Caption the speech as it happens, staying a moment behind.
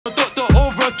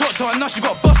to her, now she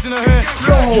got bust in her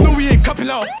hair. You know we ain't capping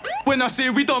out when I say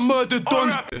we done murdered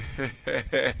dons.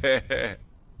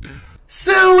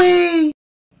 Suey!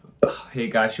 Hey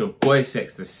guys, your boy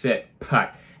Sex,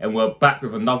 TheSecPaq, and we're back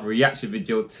with another reaction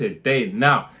video today.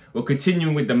 Now, we're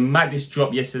continuing with the maddest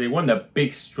drop yesterday, one of the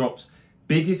biggest drops,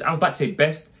 I was about to say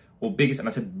best or biggest, and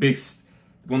I said biggest.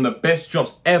 One of the best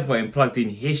drops ever in Plugged In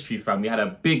history, fam. We had a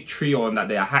big trio on that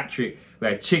day, a hat trick. We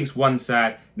had Chinks one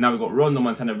side, now we got Rondo,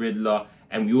 Montana, Ridla,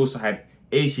 and we also had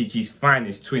ACG's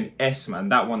finest twin S, man.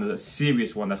 That one is a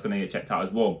serious one that's gonna get checked out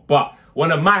as well. But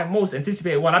one of my most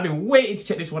anticipated one, I've been waiting to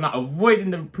check this one out, avoiding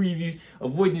the previews,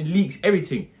 avoiding leaks,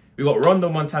 everything. We got Rondo,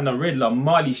 Montana, Ridla,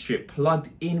 MaliStrip, Plugged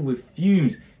In with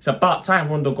Fumez. It's about time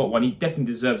Rondo got one. He definitely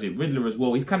deserves it. Ridla as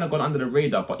well. He's kind of gone under the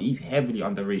radar, but he's heavily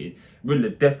underrated.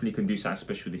 Ridla definitely can do something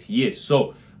special this year.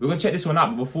 So we're going to check this one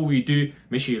out. But before we do,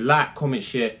 make sure you like, comment,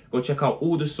 share. Go check out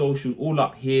all the socials, all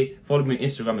up here. Follow me on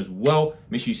Instagram as well.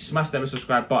 Make sure you smash that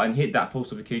subscribe button. Hit that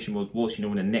post notification bell as well so you know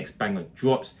when the next banger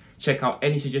drops. Check out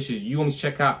any suggestions you want me to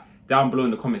check out down below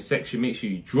in the comment section. Make sure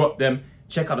you drop them.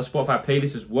 Check out the Spotify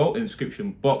playlist as well in the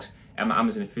description box. And my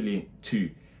Amazon affiliate too.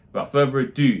 Without further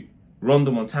ado,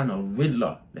 Rondo, Montana,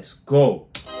 Ridla, let's go.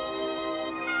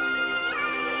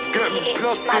 Get me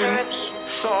plugged in,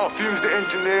 shut up, Fumez the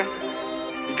engineer.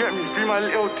 You get me, free my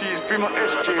little T's, free my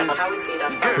SJs. How we see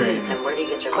that from and where do you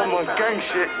get your money from? Gang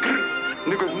shit,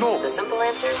 niggas know. The simple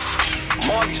answer?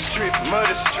 MaliStrip,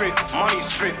 murder strip,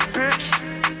 MaliStrip,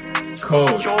 bitch.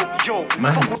 Cold. Yo,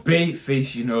 Man, bait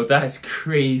face, you know, that's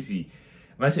crazy.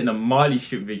 Man's in a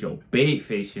MaliStrip video, bait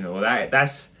face, you know,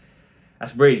 that's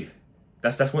brave.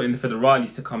 That's wanting the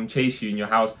federales to come chase you in your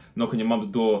house, knock on your mum's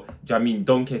door. Do you know what I mean?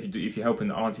 Don't care if you're helping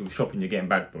the auntie with shopping, you're getting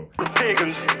back, bro.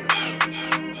 Pagans.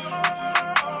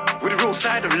 With the real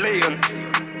side of Leighton.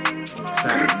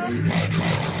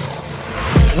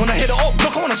 When I hit the up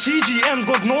block, I want to CGMs.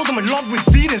 God knows I'm in love with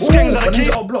feelings. When I hit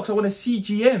the up blocks, I want to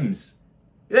CGMs. Is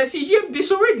that CGM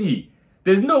this already?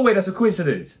 There's no way that's a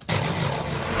coincidence.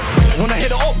 When I hit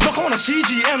the up block, I want to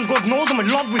CGM. God knows I'm in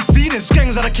love with feelings.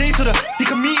 Gangs at a K to the, he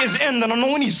can meet his end. And I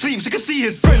know when he sleeps, he can see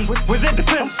his friends. Where's their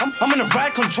defense? I'm in the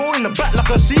ride controlling the back like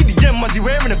a CDM. Was he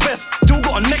wearing a vest? Still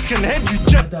got a neck and head, you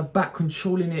jet. The back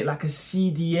controlling it like a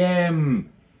CDM.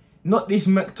 Not this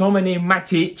McTominay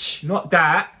Matic. Not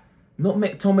that. Not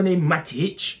McTominay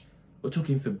Matic. We're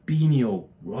talking Fabinho,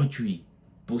 Rodri,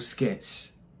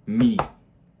 Busquets, me.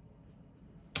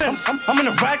 I'm in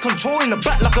the ride controlling the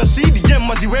back like a CDM.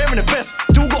 Was he wearing a vest?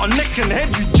 Still got a neck and head,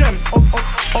 you gem.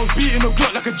 I was beating the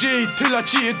Glock like a J till I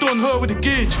cheated on her with a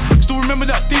gauge. Still remember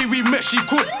that day we met, she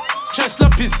could try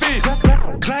slap his face.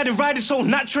 Gliding, riding so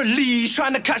naturally. He's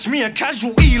trying to catch me a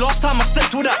casualty. Last time I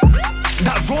stepped with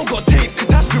that road got taped.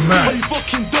 Catastrophe. Are you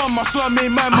fucking dumb? I swear I made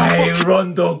my Hey,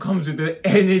 Rondo comes with the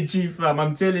energy, fam.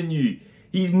 I'm telling you.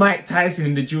 He's Mike Tyson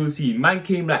in the duel scene. Man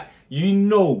came like, you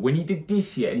know, when he did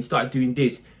this here and he started doing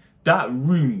this, that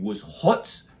room was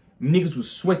hot. Niggas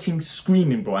was sweating,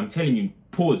 screaming, bro. I'm telling you,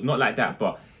 pause, not like that,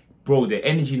 but bro, the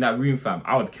energy in that room, fam,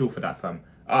 I would kill for that, fam.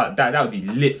 That would be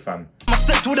lit, fam.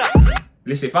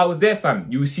 Listen, if I was there, fam,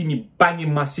 you would see me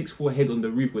banging my 6'4" head on the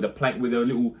roof with a plank with a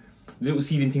little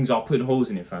ceiling things are putting holes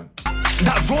in it, fam.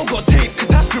 That road got taped,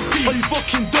 catastrophe. Are you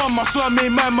fucking dumb? I swear I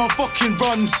made my man fucking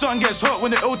run. Sun gets hot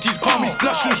when the LT's come. We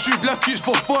splash and shoot black kids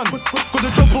for fun. Got the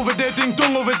jump over there, ding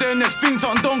dong over there. Next things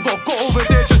on done, got over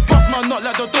there. Just bust my nut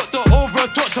like the doctor over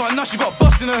a doctor. And now she got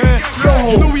bust in her hair.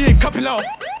 You know we ain't capping out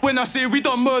when I say we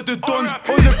done murdered dons.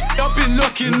 Oh, I've been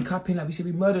looking. We capping like we said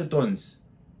we murdered dons.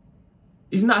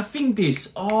 Isn't that a thing,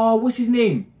 this? Oh, what's his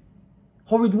name?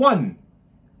 Horrid One.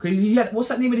 Because he had, what's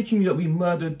that name of the tune that we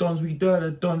murdered dons, we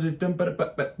murdered dons,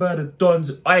 murdered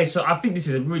dons. Alright, so I think this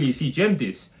is really a CGM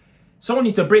this. Someone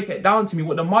needs to break it down to me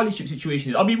what the MaliStrip situation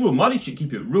is. I'll be real, MaliStrip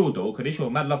keep it real though, because they show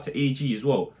mad love to AG as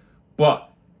well. But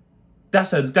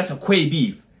that's a Quay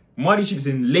beef. MaliStrip's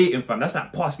in Leighton, fam. That's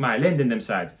like past my Island and them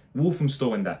sides.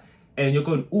 Walthamstow and that. And you're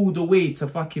going all the way to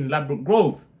fucking Ladbroke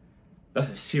Grove. That's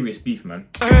a serious beef, man.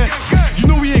 You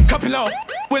know we ain't capping out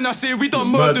when I say we done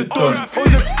murdered dons.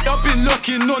 I've been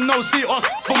looking, no, see us,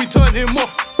 but we turned him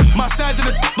off. My side of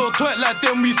the don't twerk like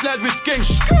them, we slide with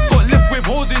skanks. Got left with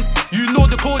hoes in, you know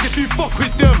the code if you fuck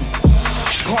with them.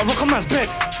 Can't rock a man's bed,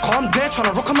 I'm there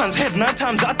trying to rock a man's head. 9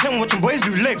 times out of 10 watching boys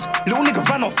do legs. Little nigga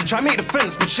ran off to try to make the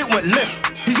fence, but shit went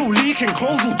left. He's all leaking,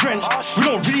 clothes all drenched. We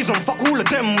don't reason, fuck all of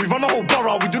them. We run the whole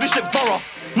borough, we do this shit thorough.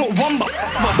 Not one but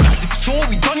if you saw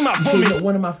we done him at vomit. Not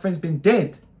one of my friends been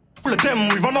dead. All of them,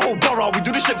 we run the whole borough, we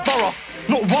do this shit thorough.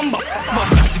 Not one but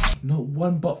not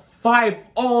one but 5.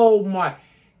 Oh my.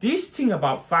 This thing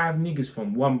about 5 niggas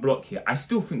from one block here, I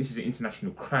still think this is an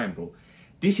international crime, bro.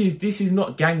 This is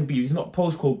not gang beef. It's not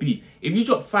postcode beef. If you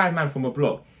drop 5 man from a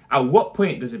block, at what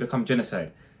point does it become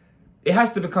genocide? It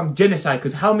has to become genocide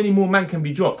because how many more man can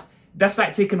be dropped? That's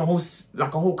like taking a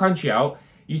whole country out.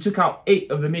 You took out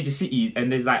 8 of the major cities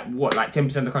and there's like what, like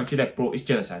 10% of the country left, bro. It's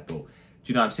genocide, bro. Do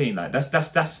you know what I'm saying? Like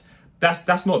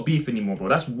that's not beef anymore, bro.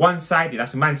 That's one-sided.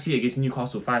 That's Man City against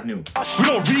Newcastle 5-0. We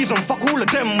don't reason, fuck all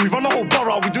of them. We run the whole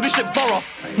borough. We do this shit thorough.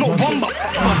 Not one, but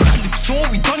sure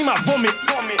we done him at vomit.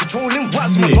 Controlling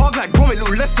wax in my dog like grommet.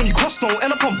 Little left when you cross, don't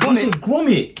end up on bonnet.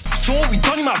 Grommet. Sure we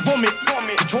done him at vomit.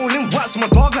 Controlling wax in my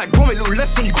dog like grommet. Little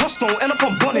left when you cross, don't end up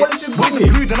on bonnet. Boys are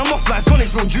blue, then I'm off like Sonic.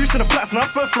 Spill juice in the flats, and I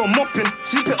first floor mopping.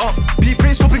 Sweep it up. Beef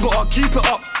face swapping, gotta keep it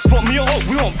up. Spot me up,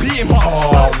 we won't beat him up.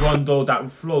 Oh, Rondo, that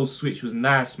flow switch was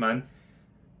nice, man.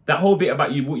 That whole bit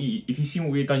about if you seen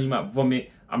what we've done, you might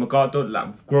vomit. I'm a guard dog,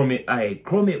 like grommet. Aye,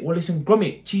 grommet, well listen,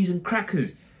 grommet, cheese and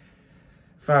crackers.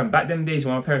 Fam, back them days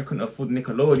when my parents couldn't afford the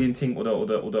Nickelodeon thing or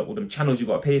them channels you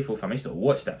gotta pay for, fam. I used to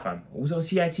watch that, fam. It was on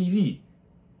CITV.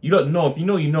 You don't know, if you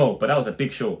know, you know, but that was a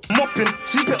big show. Mopping,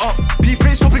 sweep it up, beef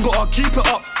face swapping, gotta keep it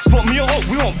up. Spot me up,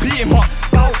 we won't beat him up.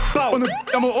 Bow, bow. On the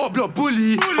I'm a up block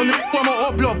bully. On the I'm a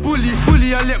up block bully.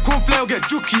 Fully, I let cornflower get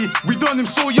jukey. We done him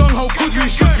so young, how could we?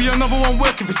 Should be another one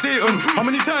working for Satan. How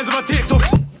many times have I taped off?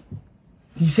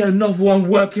 He said another one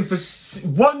working for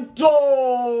Rondo.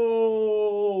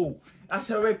 That's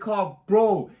a red card,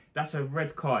 bro. That's a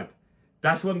red card.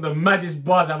 That's one of the maddest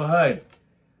bars I've ever heard.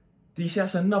 Did you say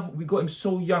that's another? We got him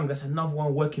so young. That's another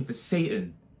one working for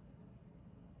Satan.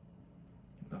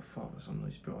 The Father, Son,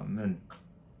 Holy Spirit, amen.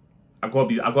 I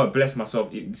gotta bless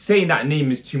myself. Saying that name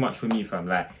is too much for me, fam.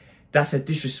 Like, that's a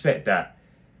disrespect. That,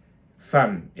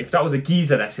 fam. If that was a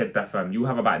geezer that said that, fam, you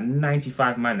have about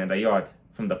 95 man in the yard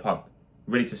from the pub,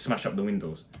 ready to smash up the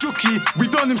windows. Jookie, we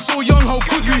done him so young, how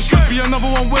could we? Should be another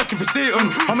one working for Satan.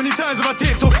 How many times have I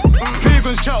taped off?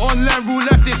 Pagans chat online, rule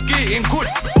left this skating. Could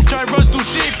try run, still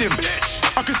shaved him.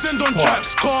 I can send on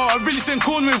tracks, car. I really send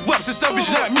corn with waps. A savage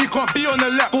like me can't be on the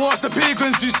lap. Go ask the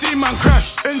pagans who see man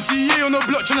crash. NCA on the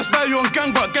block trying to spy you on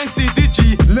gang, but gang stay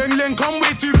digi. Leng come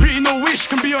way too pretty, no wish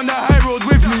can be on that high road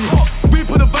with me. We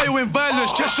put the value in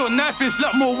violence, chest shot, knife and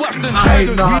slap more waps than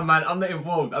trident. Nah, man, I'm not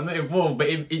involved, but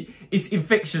it's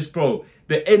infectious, bro.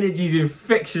 The energy is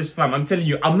infectious, fam. I'm telling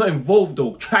you, I'm not involved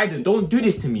though. Trident, don't do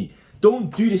this to me.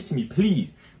 Don't do this to me,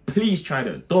 please. Please,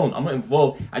 Trident, don't. I'm not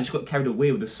involved. I just got carried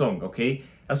away with the song, okay?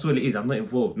 That's all it is. I'm not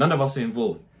involved. None of us are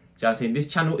involved. Do you know what I'm saying? This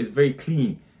channel is very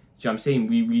clean. Do you know what I'm saying?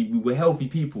 We were healthy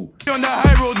people. On that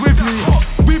high road with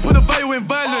me. We put the value in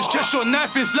violence. Chest shot,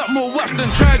 knife and slap more waps than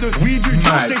Trident. We do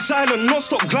drill, stay silent, not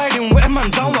stop gliding. Wet a man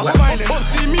down while smiling. Up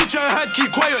see me try hard,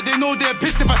 keep quiet. They know they're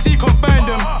pissed if I see can't find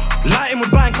them. Lighting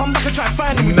with bang, come back and try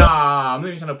find him. Nah, I'm not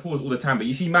even trying to pause all the time, but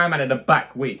you see my man at the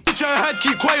back, wait. Try hard,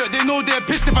 keep quiet. They know they're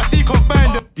pissed if I see can't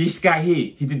find them. This guy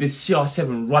here, he did the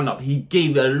CR7 run up. He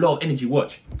gave it a lot of energy,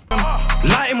 watch.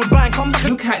 Lighting with bang, come back.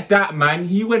 Look at that, man.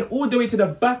 He went all the way to the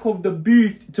back of the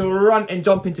booth to run and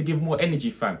jump in to give more energy,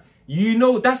 fam. You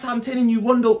know, that's how I'm telling you,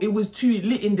 Rondo, it was too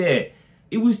lit in there.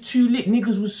 It was too lit.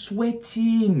 Niggas was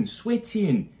sweating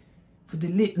for the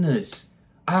litness.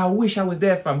 I wish I was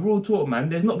there, fam. Real talk, man.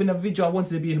 There's not been a video I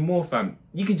wanted to be in more, fam.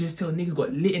 You can just tell niggas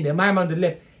got lit in there. My man on the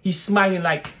left, he's smiling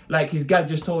like his gal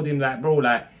just told him, like, bro,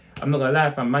 like, I'm not gonna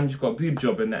lie, fam, man just got a boob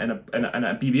job and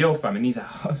a BBL, fam. And he's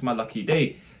like, oh, it's my lucky day.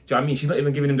 Do you know what I mean? She's not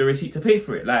even giving him the receipt to pay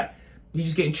for it. Like, he's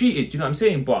just getting treated, do you know what I'm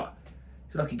saying? But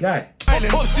he's a lucky guy.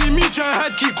 Up see me try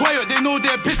hard, keep quiet. They know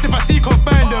they're pissed if I see can't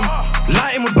find them.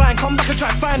 Lighting with bang, come back and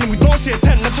try find them. We don't see a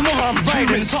tent, now tomorrow I'm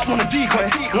riding. Top on a decoy.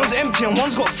 One's empty and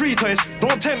one's got 3 toys.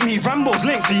 Don't tempt me, Rambo's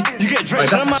lengthy. You get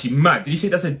drenched. That's actually mad. Did you say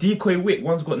that's a decoy whip?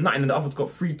 One's got nothing and the other's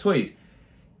got 3 toys.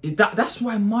 That's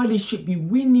why MaliStrip be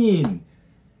winning.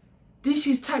 This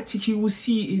is tactic you will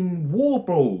see in war,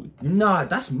 bro. Nah,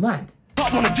 that's mad.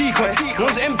 Top on a decoy,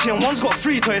 one's empty and one's got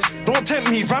 3 toys. Don't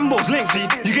tempt me, Rambo's lengthy.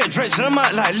 You get drenched and I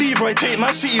might like Leroy. Take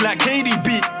my city like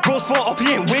KDB. Bro spot up,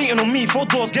 he ain't waiting on me. 4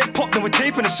 doors get popped and we're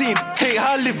taping the scene. Hate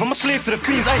how I live, I'm a slave to the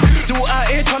fiends. I still out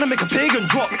here trying to make a pagan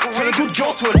drop. Turn a good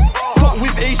girl to a fuck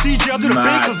with ACG, I do the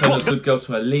bacon's block. Turn a good girl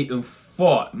to a latent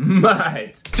fart,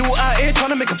 mad. Still out here trying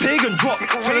to make a pagan drop.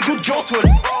 Turn a good girl to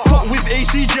a fuck with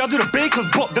ACG, I do the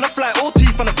bacon's block. Then I fly OT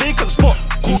from a vacant spot.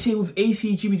 Did you say with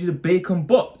ACG we do the bacon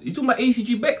bot? You talking about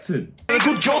ACG Beckton? A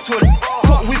good job to it.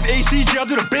 Fuck with ACG, I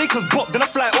do the bacon's bot. Then I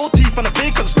fly OT from a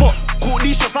vacant spot. Caught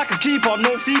these shots like a keeper,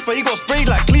 no FIFA, he got sprayed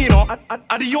like cleaner.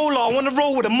 Adiola, I wanna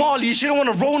roll with a Marley, she don't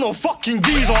wanna roll no fucking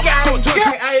geezer.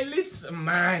 Hey, listen,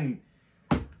 man.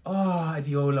 Oh,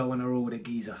 Adiola, I wanna roll with a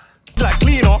geezer. Like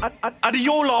cleaner.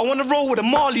 Adiola, I wanna roll with a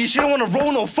Marley, she don't wanna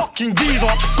roll no fucking geezer.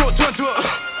 Got turned to a...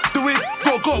 The way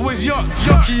got was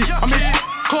yucky. I mean...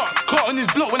 Caught on his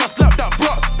block when I slapped that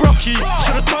Brocky.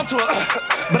 Should've done to her,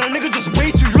 but a nigga just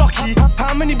way too lucky.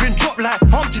 How many been dropped like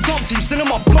Humpty Dumpty? Still in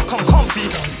my block, I'm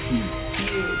comfy.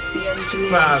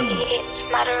 Fam. It's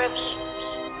matter of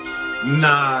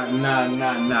Nah.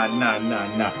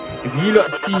 If you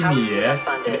lot see me, yeah,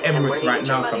 in the Emirates right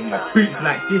now, fam, my boots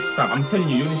like this, fam. I'm telling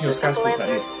you, you're gonna see your guys like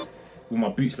this. With my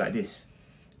boots like this.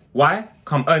 Why?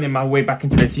 I'm earning my way back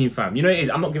into the team, fam. You know what it is?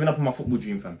 I'm not giving up on my football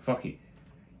dream, fam. Fuck it.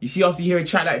 You see, after you hear a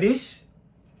chat like this,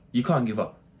 you can't give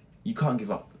up. You can't give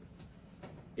up.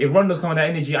 If Rondo's coming with that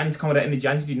energy, I need to come with that energy.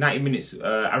 I need to do 90 minutes,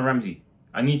 Aaron Ramsey.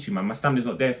 I need to, man. My stamina's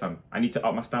not there, fam. I need to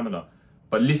up my stamina.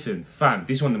 But listen, fam,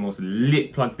 this is one of the most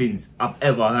lit plugged-ins I've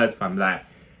ever heard, fam. Like,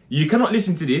 you cannot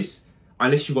listen to this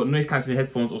unless you got noise-cancelling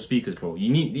headphones or speakers, bro. You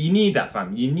need that,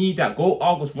 fam. You need that. Go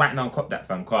Argos right now and cop that,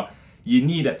 fam. Cause you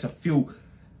need that to feel.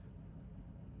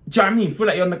 Do you know what I mean? Feel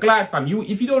like you're on the glide, fam.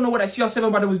 If you don't know what that CR7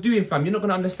 brother was doing, fam, you're not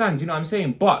gonna understand. Do you know what I'm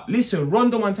saying? But listen,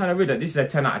 Rondo Montana Ridla, this is a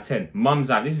 10 out of 10. Mum's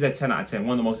out, this is a 10 out of 10.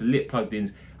 One of the most lit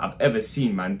plugged-ins I've ever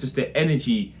seen, man. Just the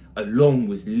energy alone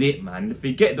was lit, man.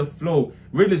 Forget the flow.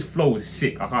 Ridla's flow was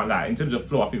sick, I can't lie. In terms of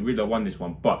flow, I think Ridla won this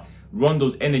one. But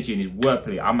Rondo's energy and his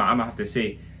wordplay, I'm gonna have to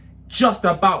say, just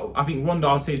about, I think Rondo,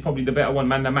 I'd say, is probably the better one,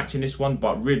 man, than matching this one.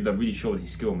 But Ridla really showed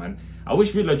his skill, man. I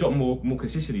wish Ridla dropped more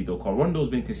consistently, though, because Rondo's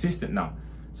been consistent now.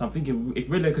 So I'm thinking, if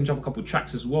Ridla can drop a couple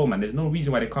tracks as well, man, there's no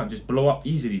reason why they can't just blow up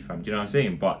easily, fam. Do you know what I'm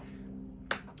saying? But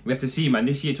we have to see, man.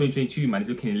 This year, 2022, man, it's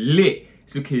looking lit.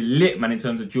 It's looking lit, man, in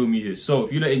terms of drill music. So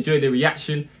if you enjoyed the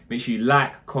reaction, make sure you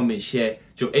like, comment, share.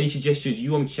 Drop any suggestions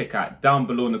you want me to check out down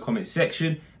below in the comment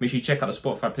section. Make sure you check out the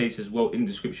Spotify playlist as well in the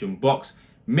description box.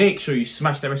 Make sure you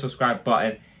smash that red subscribe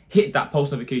button. Hit that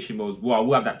post notification bell as well.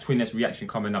 We'll have that Twin S reaction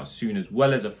coming out soon, as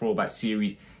well as a throwback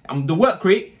series. The work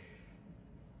rate,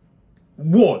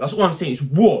 war. That's all I'm saying. It's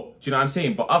war. Do you know what I'm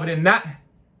saying? But other than that,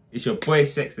 it's your boy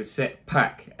Sex,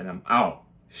 TheSecPaq, and I'm out.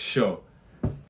 Sure.